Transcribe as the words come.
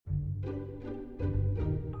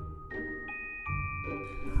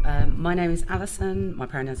My name is Alison, my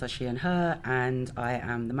pronouns are she and her, and I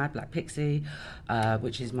am the Mad Black Pixie,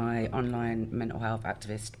 which is my online mental health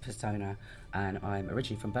activist persona, and I'm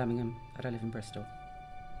originally from Birmingham, but I live in Bristol.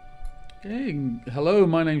 Hey, hello,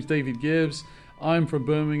 my name's David Gibbs. I'm from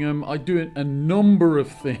Birmingham. I do a number of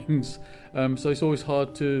things, so it's always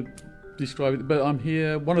hard to describe it, but I'm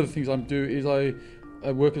here. One of the things I do is I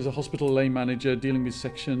work as a hospital lane manager dealing with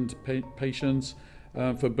sectioned patients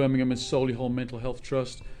for Birmingham and Solihull Mental Health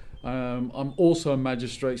Trust. I'm also a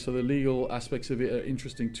magistrate, so the legal aspects of it are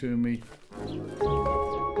interesting to me.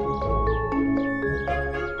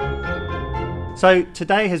 So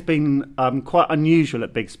today has been quite unusual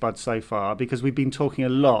at Big Spud so far because we've been talking a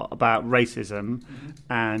lot about racism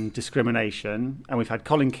and discrimination, and we've had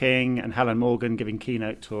Colin King and Helen Morgan giving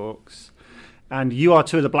keynote talks. And you are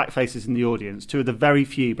two of the black faces in the audience, two of the very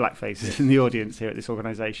few black faces in the audience here at this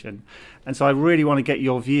organisation. And so I really want to get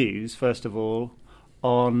your views, first of all,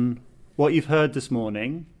 on what you've heard this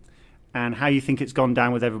morning and how you think it's gone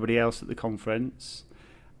down with everybody else at the conference,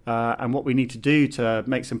 and what we need to do to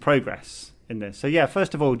make some progress in this. So, yeah,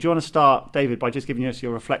 first of all, do you want to start, David, by just giving us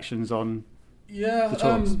your reflections on the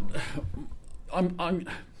talks?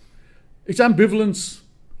 It's ambivalence,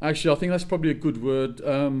 actually. I think that's probably a good word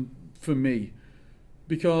for me,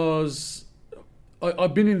 because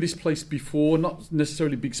I've been in this place before, not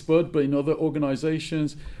necessarily Big Spud, but in other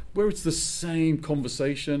organisations, where it's the same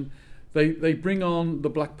conversation. They bring on the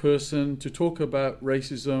black person to talk about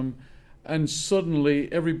racism, and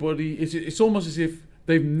suddenly everybody, it's almost as if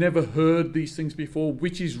they've never heard these things before,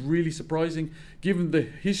 which is really surprising, given the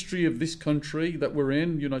history of this country that we're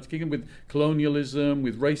in, United Kingdom, with colonialism,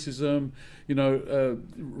 with racism,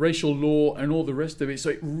 racial law, and all the rest of it.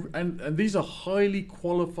 So, and these are highly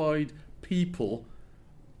qualified people,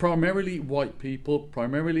 primarily white people,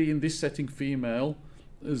 primarily in this setting female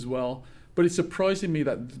as well. But it's surprising me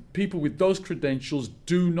that people with those credentials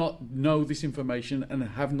do not know this information and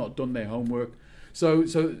have not done their homework. So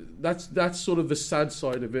that's sort of the sad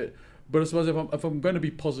side of it. But I suppose if I'm going to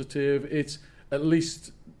be positive, it's at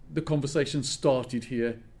least the conversation started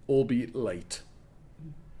here, albeit late.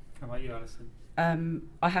 How about you, Alison?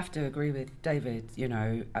 I have to agree with David.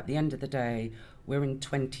 At the end of the day, we're in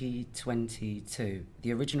 2022.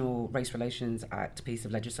 The original Race Relations Act piece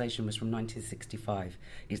of legislation was from 1965.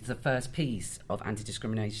 It's the first piece of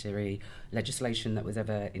anti-discriminatory legislation that was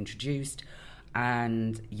ever introduced,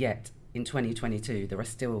 and yet in 2022 there are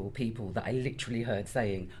still people that I literally heard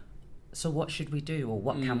saying, so what should we do, or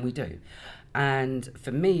what can we do? And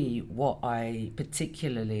for me, what I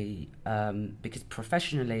particularly, because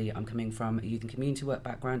professionally I'm coming from a youth and community work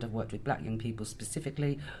background, I've worked with black young people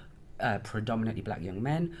specifically, predominantly black young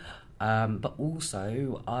men, but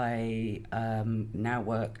also I now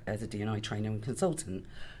work as a D&I trainer and consultant.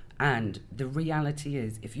 And the reality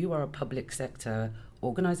is, if you are a public sector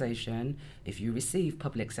organisation, if you receive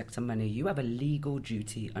public sector money, you have a legal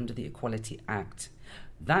duty under the Equality Act.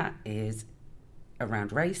 That is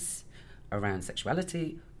around race, around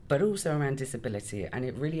sexuality, but also around disability. And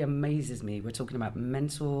it really amazes me. We're talking about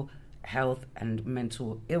mental health and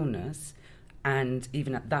mental illness, and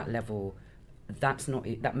even at that level,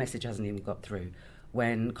 that message hasn't even got through.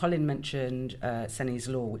 When Colin mentioned Senni's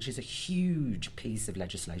Law, which is a huge piece of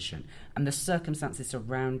legislation, and the circumstances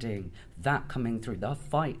surrounding that coming through, the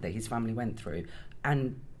fight that his family went through,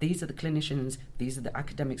 and these are the clinicians, these are the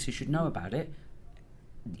academics who should know about it.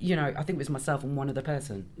 I think it was myself and one other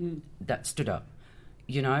person that stood up,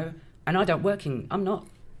 and I'm not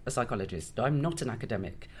a psychologist, I'm not an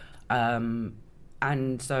academic.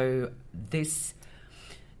 And so this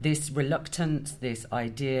reluctance, this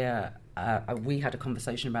idea, we had a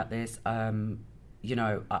conversation about this, I'm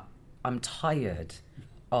tired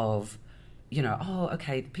of,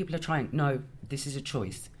 okay, people are trying. No, this is a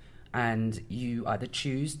choice. And you either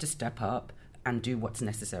choose to step up and do what's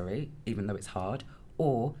necessary, even though it's hard,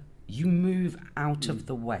 or you move out of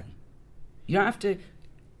the way. You don't have to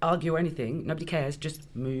argue or anything. Nobody cares.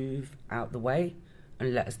 Just move out the way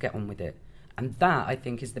and let us get on with it. And that, I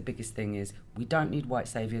think, is the biggest thing, is we don't need white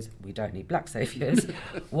saviours, we don't need black saviours.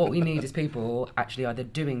 What we need is people actually either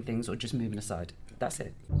doing things or just moving aside. That's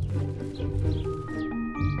it.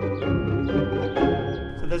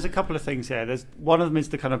 So there's a couple of things here. One of them is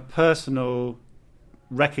the kind of personal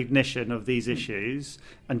recognition of these issues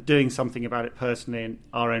and doing something about it personally in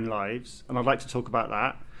our own lives. And I'd like to talk about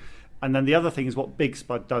that. And then the other thing is what Big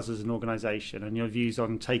Spud does as an organisation, and your views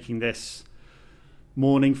on taking this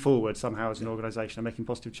morning forward somehow as an organisation and making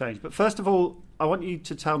positive change. But first of all, I want you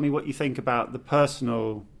to tell me what you think about the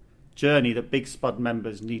personal journey that Big Spud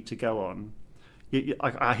members need to go on.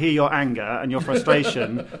 I hear your anger and your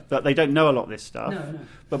frustration that they don't know a lot of this stuff. No.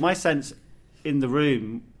 But my sense in the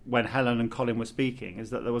room when Helen and Colin were speaking is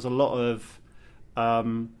that there was a lot of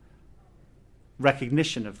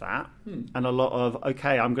recognition of that and a lot of,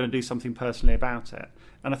 okay, I'm going to do something personally about it.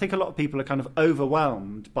 And I think a lot of people are kind of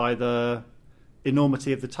overwhelmed by the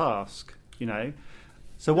enormity of the task, you know.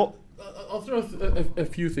 So what... I'll throw a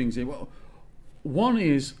few things in. Well, one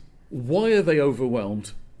is, why are they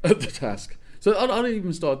overwhelmed at the task? So I'll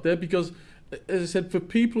even start there because, as I said, for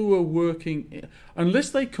people who are working, unless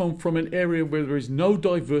they come from an area where there is no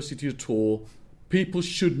diversity at all, people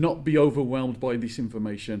should not be overwhelmed by this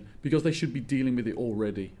information because they should be dealing with it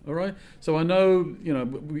already. All right. So I know, you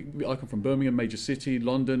know, I come from Birmingham, major city.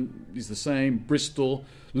 London is the same. Bristol,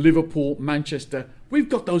 Liverpool, Manchester. We've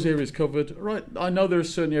got those areas covered. Right. I know there are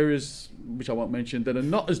certain areas which I won't mention that are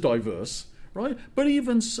not as diverse. Right. But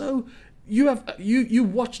even so, you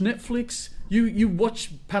watch Netflix. You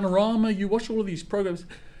watch Panorama. You watch all of these programs.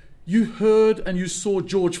 You heard and you saw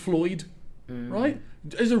George Floyd. Right.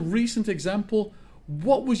 As a recent example,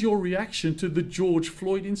 what was your reaction to the George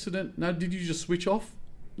Floyd incident? Now, did you just switch off,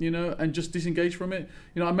 you know, and just disengage from it?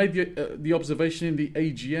 You know, I made the observation in the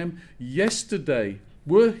AGM yesterday.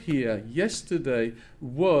 Yesterday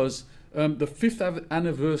was the 5th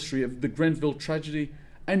anniversary of the Grenville tragedy,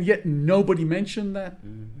 and yet nobody mentioned that.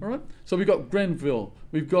 All right. So we've got Grenville,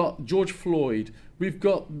 we've got George Floyd, we've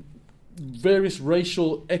got various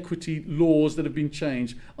racial equity laws that have been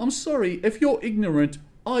changed. I'm sorry, if you're ignorant,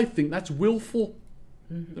 I think that's willful.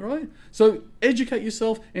 Right? So educate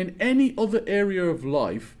yourself. In any other area of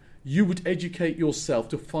life, you would educate yourself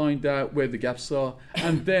to find out where the gaps are.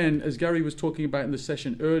 And then, as Gary was talking about in the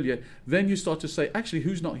session earlier, then you start to say, actually,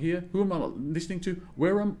 who's not here? Who am I not listening to?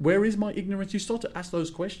 Where is my ignorance? You start to ask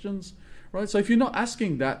those questions. Right? So if you're not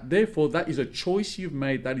asking that, therefore that is a choice you've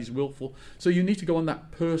made that is willful. So you need to go on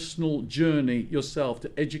that personal journey yourself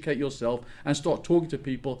to educate yourself and start talking to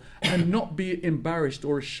people and not be embarrassed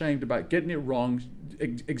or ashamed about getting it wrong,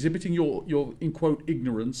 exhibiting your in quote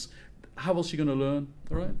ignorance. How else are you going to learn?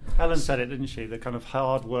 All right? Helen said it, didn't she? The kind of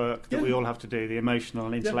hard work that we all have to do, the emotional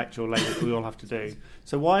and intellectual labour that we all have to do.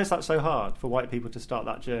 So why is that so hard for white people to start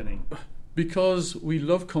that journey? Because we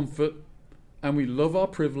love comfort, and we love our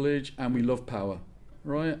privilege, and we love power,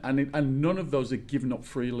 right? And none of those are given up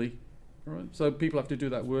freely, right? So people have to do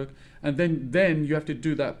that work, and then you have to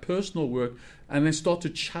do that personal work, and then start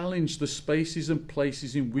to challenge the spaces and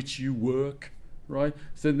places in which you work, right?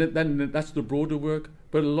 So then that's the broader work.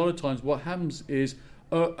 But a lot of times, what happens is,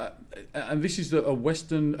 and this is a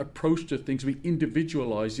Western approach to things, we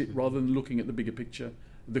individualize it rather than looking at the bigger picture,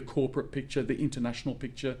 the corporate picture, the international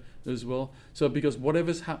picture as well. So because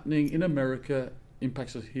whatever's happening in America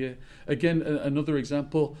impacts us here. Again, another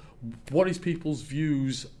example, what is people's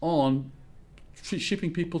views on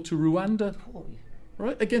shipping people to Rwanda?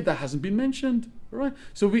 Right? Again, that hasn't been mentioned. Right?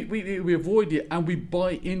 So we avoid it and we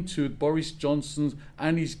buy into Boris Johnson's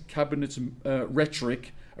and his cabinet's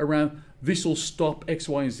rhetoric around this will stop X,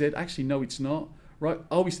 Y, and Z. Actually, no, it's not. Right?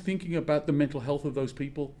 Are we thinking about the mental health of those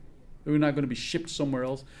people who are now going to be shipped somewhere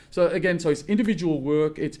else? So again, so it's individual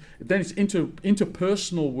work, it's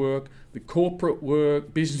interpersonal work, the corporate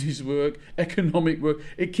work, business work, economic work.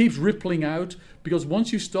 It keeps rippling out because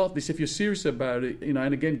once you start this, if you're serious about it, you know,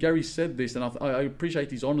 and again, Gary said this, and I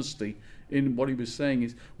appreciate his honesty in what he was saying,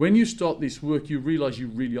 is when you start this work, you realise you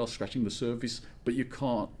really are scratching the surface, but you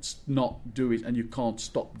can't not do it and you can't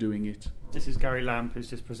stop doing it. This is Gary Lamp, who's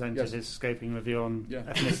just presented his scoping review on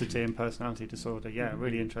ethnicity and personality disorder. Yeah,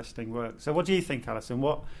 really interesting work. So what do you think, Alison?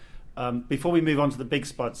 What, before we move on to the big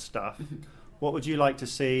spud stuff, what would you like to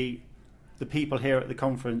see the people here at the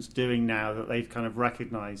conference doing now that they've kind of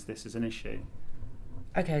recognised this as an issue?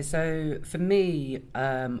 Okay, so for me,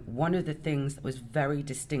 one of the things that was very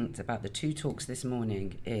distinct about the two talks this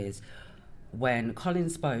morning is when Colin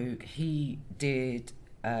spoke, he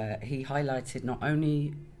highlighted not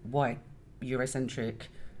only white Eurocentric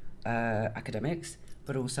academics,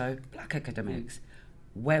 but also black academics.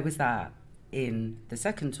 Where was that in the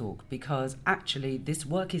second talk? Because actually this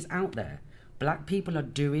work is out there. Black people are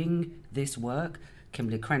doing this work.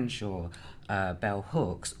 Kimberly Crenshaw, Bell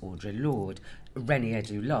Hooks, Audre Lorde, Rennie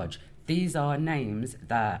Edu-Lodge. These are names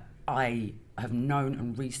that I have known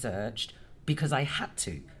and researched because I had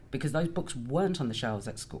to, because those books weren't on the shelves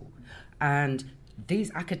at school. And these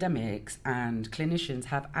academics and clinicians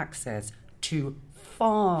have access to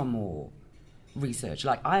far more research.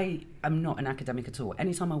 Like, I am not an academic at all.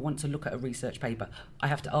 Anytime I want to look at a research paper, I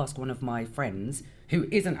have to ask one of my friends who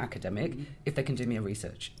is an academic if they can do me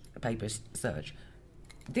a paper search.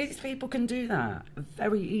 These people can do that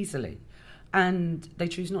very easily, and they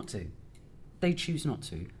choose not to. they choose not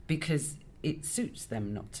to, because it suits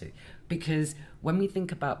them not to. Because when we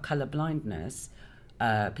think about colour blindness,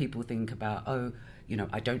 people think about, oh, you know,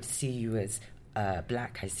 I don't see you as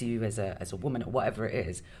black, I see you as a woman, or whatever it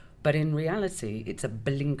is. But in reality, it's a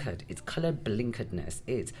blinkered, it's colour blinkeredness.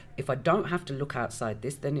 It's, if I don't have to look outside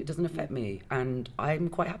this, then it doesn't affect me, and I'm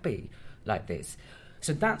quite happy like this.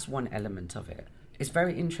 So that's one element of it. It's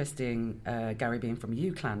very interesting, Gary, being from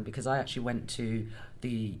UCLan, because I actually went to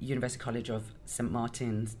the University College of St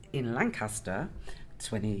Martin's in Lancaster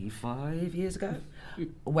 25 years ago,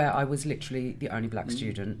 where I was literally the only black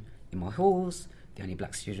student in my halls, the only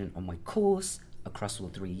black student on my course, across all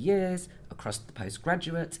 3 years, across the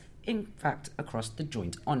postgraduate, in fact, across the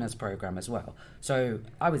joint honours programme as well. So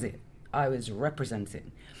I was it. I was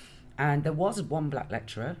representing. And there was one black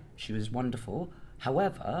lecturer. She was wonderful.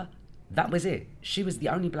 However, that was it. She was the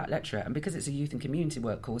only black lecturer. And because it's a youth and community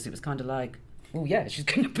work course, it was kind of like, well, yeah, she's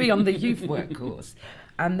going to be on the youth work course.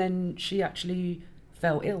 And then she actually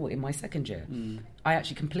fell ill in my second year. I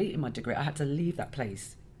actually completed my degree. I had to leave that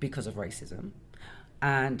place because of racism.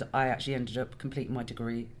 And I actually ended up completing my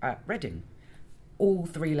degree at Reading. All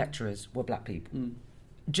 3 lecturers were black people.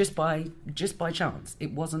 Just by chance.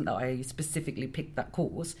 It wasn't that I specifically picked that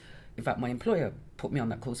course. In fact, my employer put me on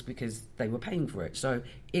that course because they were paying for it. So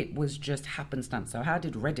it was just happenstance. So how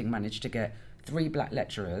did Reading manage to get 3 black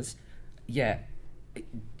lecturers, yet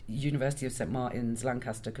University of St Martin's,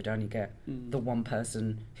 Lancaster could only get the one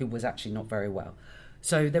person who was actually not very well?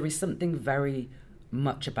 So there is something very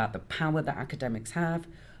much about the power that academics have,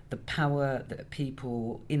 the power that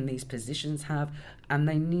people in these positions have, and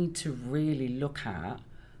they need to really look at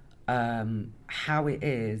how it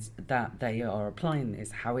is that they are applying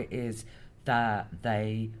this, how it is that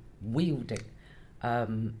they wield it.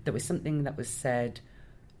 There was something that was said,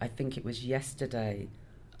 I think it was yesterday,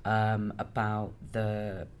 about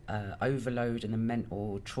the overload and the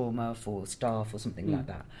mental trauma for staff or something like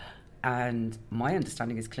that. And my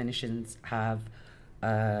understanding is clinicians have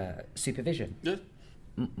supervision. Yeah.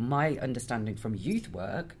 My understanding from youth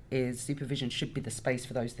work is supervision should be the space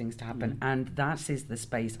for those things to happen, and that is the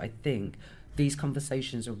space I think these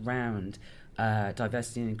conversations around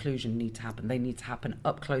diversity and inclusion need to happen. They need to happen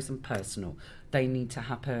up close and personal. They need to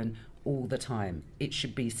happen all the time. It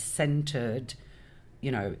should be centred,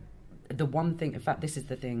 you know. The one thing, in fact, this is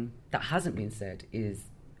the thing that hasn't been said, is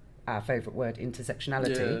our favourite word,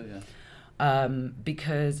 intersectionality. Yeah.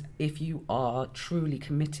 Because if you are truly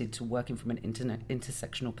committed to working from an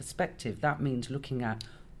intersectional perspective, that means looking at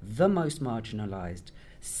the most marginalised,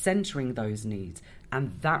 centering those needs,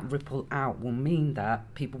 and that ripple out will mean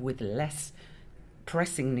that people with less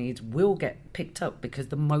pressing needs will get picked up, because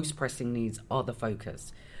the most pressing needs are the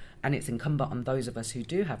focus. And it's incumbent on those of us who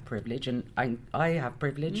do have privilege, and I have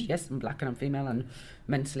privilege, yes, I'm black and I'm female and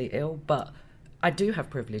mentally ill, but I do have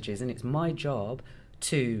privileges, and it's my job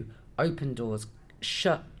to open doors,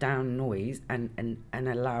 shut down noise, and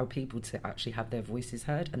allow people to actually have their voices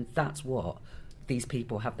heard. And that's what these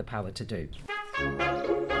people have the power to do.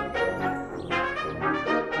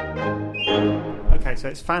 Okay, so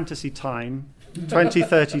it's fantasy time,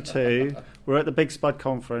 2032. We're at the Big Spud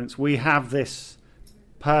conference. We have this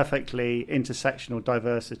perfectly intersectional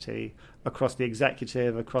diversity across the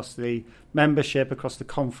executive, across the membership, across the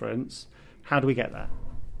conference. How do we get there?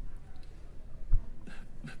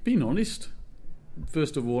 Being honest,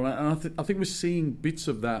 first of all, and I think we're seeing bits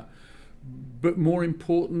of that, but more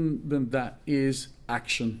important than that is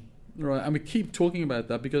action, right? And we keep talking about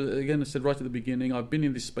that because, again, I said right at the beginning, I've been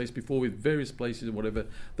in this space before with various places or whatever.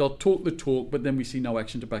 They'll talk the talk, but then we see no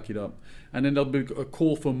action to back it up. And then there'll be a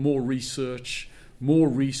call for more research, more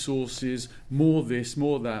resources, more this,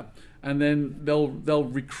 more that. And then they'll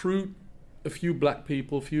recruit a few black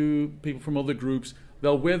people, a few people from other groups.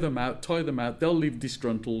 They'll wear them out, tie them out. They'll leave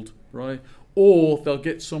disgruntled, right? Or they'll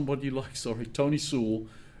get somebody like, Tony Sewell,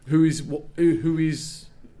 who is,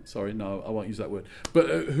 sorry, no, I won't use that word, but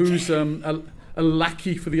who's a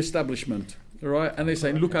lackey for the establishment, right? And they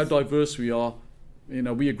say, look how diverse we are. You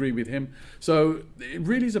know, we agree with him. So it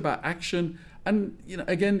really is about action. And, you know,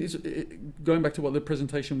 again, going back to what the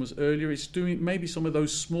presentation was earlier, it's doing maybe some of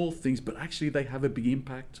those small things, but actually they have a big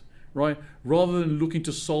impact, right? Rather than looking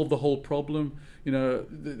to solve the whole problem. You know,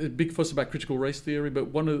 the big fuss about critical race theory, but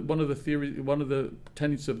one of the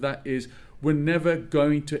tenets of that is we're never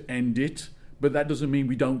going to end it, but that doesn't mean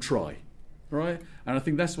we don't try, right? And I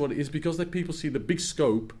think that's what it is, because the people see the big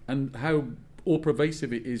scope and how all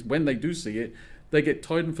pervasive it is. When they do see it, they get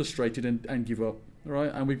tired and frustrated and give up,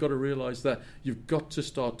 right? And we've got to realise that you've got to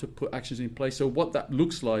start to put actions in place. So what that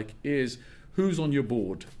looks like is who's on your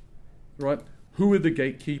board, right? Who are the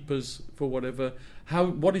gatekeepers for whatever?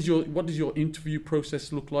 What does your interview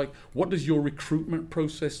process look like? What does your recruitment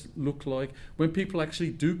process look like? When people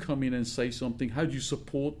actually do come in and say something, how do you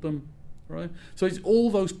support them? Right? So it's all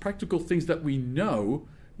those practical things that we know,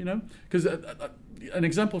 because an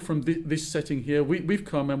example from this setting here, we've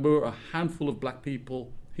come and we're a handful of black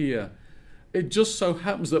people here. It just so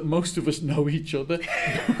happens that most of us know each other,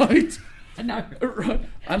 right? No. Right.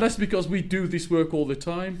 And that's because we do this work all the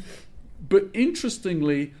time. But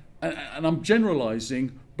interestingly, and I'm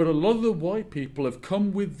generalizing, but a lot of the white people have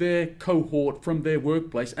come with their cohort from their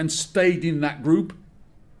workplace and stayed in that group.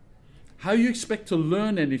 How you expect to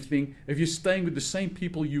learn anything if you're staying with the same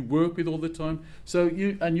people you work with all the time? So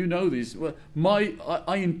you know this. Well,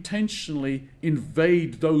 I intentionally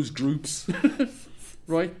invade those groups,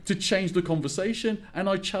 right, to change the conversation, and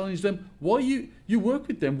I challenge them. Why you work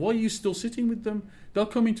with them? Why are you still sitting with them? They'll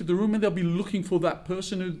come into the room and they'll be looking for that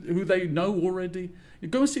person who they know already. You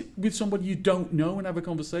go and sit with somebody you don't know and have a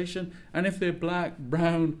conversation, and if they're black,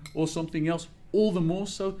 brown, or something else, all the more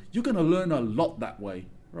so. You're going to learn a lot that way.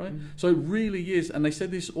 Right, so it really is, and they said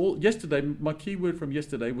this all yesterday. My key word from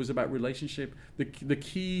yesterday was about relationship. The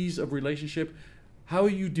keys of relationship. How are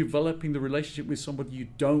you developing the relationship with somebody you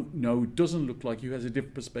don't know, doesn't look like you, has a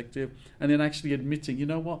different perspective, and then actually admitting, you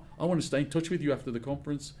know what, I want to stay in touch with you after the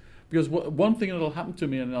conference. Because one thing that'll happen to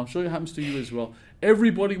me, and I'm sure it happens to you as well,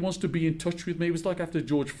 everybody wants to be in touch with me. It was like after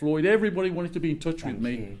George Floyd, everybody wanted to be in touch with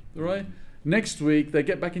me. Right? Next week, they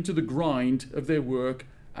get back into the grind of their work,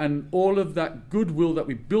 and all of that goodwill that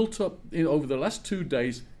we built up over the last 2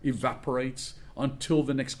 days evaporates until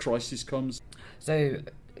the next crisis comes. So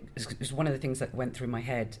it's one of the things that went through my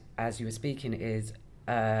head as you were speaking is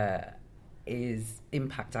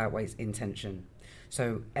impact outweighs intention.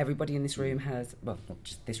 So everybody in this room has, well, not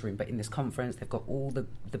just this room, but in this conference, they've got all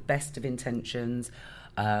the best of intentions.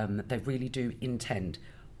 They really do intend.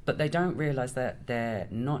 But they don't realise that they're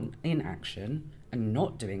not in action, and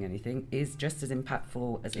not doing anything is just as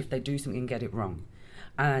impactful as if they do something and get it wrong.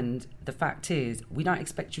 And the fact is, we don't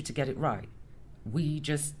expect you to get it right. We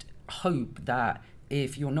just hope that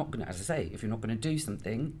if you're not going to, as I say, if you're not going to do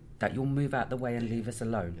something, that you'll move out the way and leave us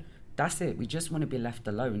alone. That's it. We just want to be left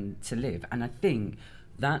alone to live. And I think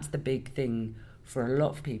that's the big thing for a lot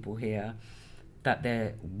of people here, that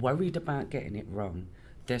they're worried about getting it wrong.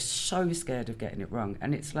 They're so scared of getting it wrong.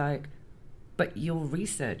 And it's like, but you're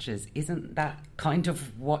researchers. Isn't that kind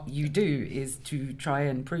of what you do, is to try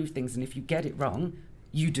and prove things? And if you get it wrong,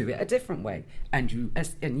 you do it a different way, and you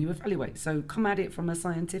evaluate. So come at it from a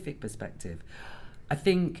scientific perspective. I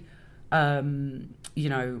think, one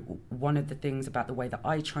of the things about the way that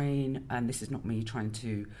I train, and this is not me trying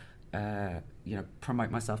to,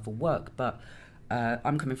 promote myself for work, but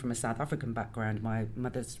I'm coming from a South African background. My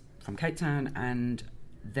mother's from Cape Town, and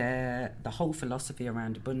the whole philosophy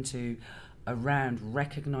around Ubuntu, around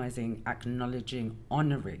recognising, acknowledging,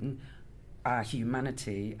 honouring our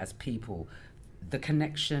humanity as people, the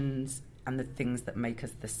connections and the things that make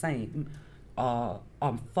us the same are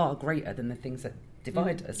far greater than the things that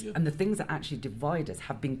divide us. Yeah. And the things that actually divide us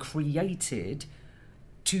have been created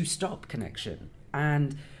to stop connection.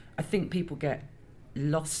 And I think people get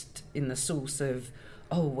lost in the source of,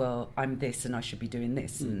 oh, well, I'm this and I should be doing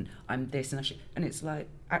this, and I'm this and I should... And it's like,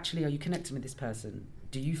 actually, are you connecting with this person?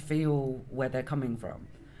 Do you feel where they're coming from?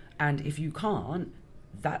 And if you can't,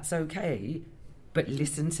 that's okay, but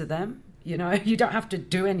listen to them. You don't have to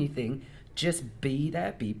do anything. Just be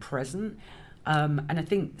there, be present. And I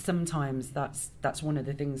think sometimes that's one of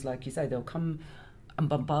the things, like you say, they'll come and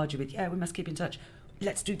bombard you with, we must keep in touch.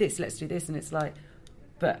 Let's do this. And it's like,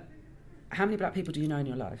 but how many black people do you know in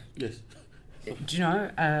your life? Yes. Do you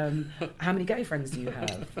know? How many gay friends do you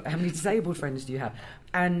have? How many disabled friends do you have?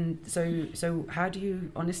 And so how do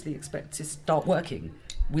you honestly expect to start working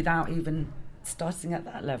without even starting at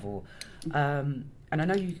that level? And I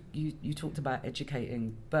know you talked about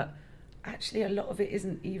educating, but actually a lot of it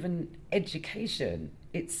isn't even education.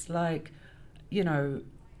 It's like,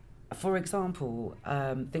 for example,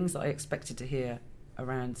 things that I expected to hear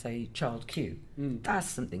around, say, Child Q. That's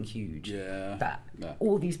something huge. Yeah. That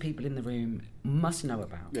all these people in the room must know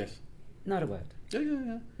about. Yes. Not a word.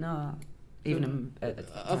 Yeah. No. Even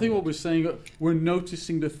I think what we're saying, we're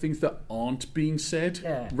noticing the things that aren't being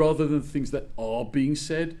said rather than things that are being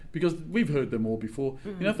said, because we've heard them all before.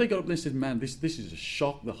 Mm-hmm. If they got up there and said, man, this is a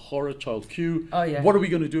shock, the horror, Child Q. Oh, yeah. What are we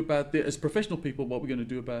going to do about it? As professional people, what are we going to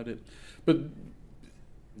do about it? But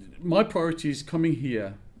my priorities coming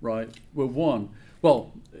here, right, were one,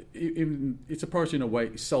 it's a priority in a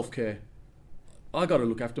way, self-care. I got to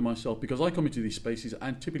look after myself, because I come into these spaces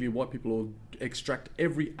and typically white people will extract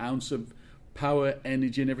every ounce of power,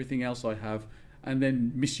 energy and everything else I have and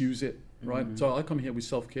then misuse it. Right, so I come here with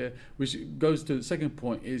self-care, which goes to the second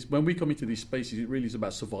point, is when we come into these spaces, it really is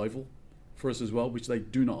about survival for us as well, which they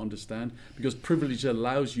do not understand, because privilege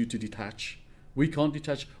allows you to detach. We can't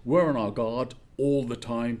detach. We're on our guard all the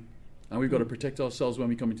time, and we've got to protect ourselves when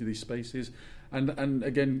we come into these spaces. And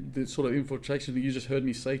again, the sort of infiltration that you just heard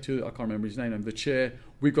me say to, I can't remember his name, the chair,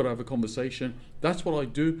 we've got to have a conversation. That's what I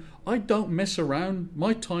do. I don't mess around.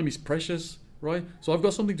 My time is precious, right? So I've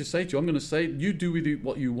got something to say to you. I'm going to say, you do with it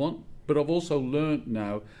what you want. But I've also learned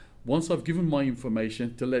now, once I've given my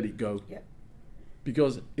information, to let it go. Yep.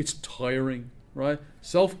 Because it's tiring, right?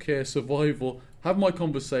 Self-care, survival, have my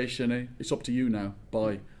conversation. It's up to you now.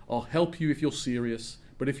 Bye. I'll help you if you're serious.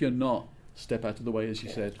 But if you're not, step out of the way, as you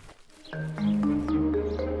said.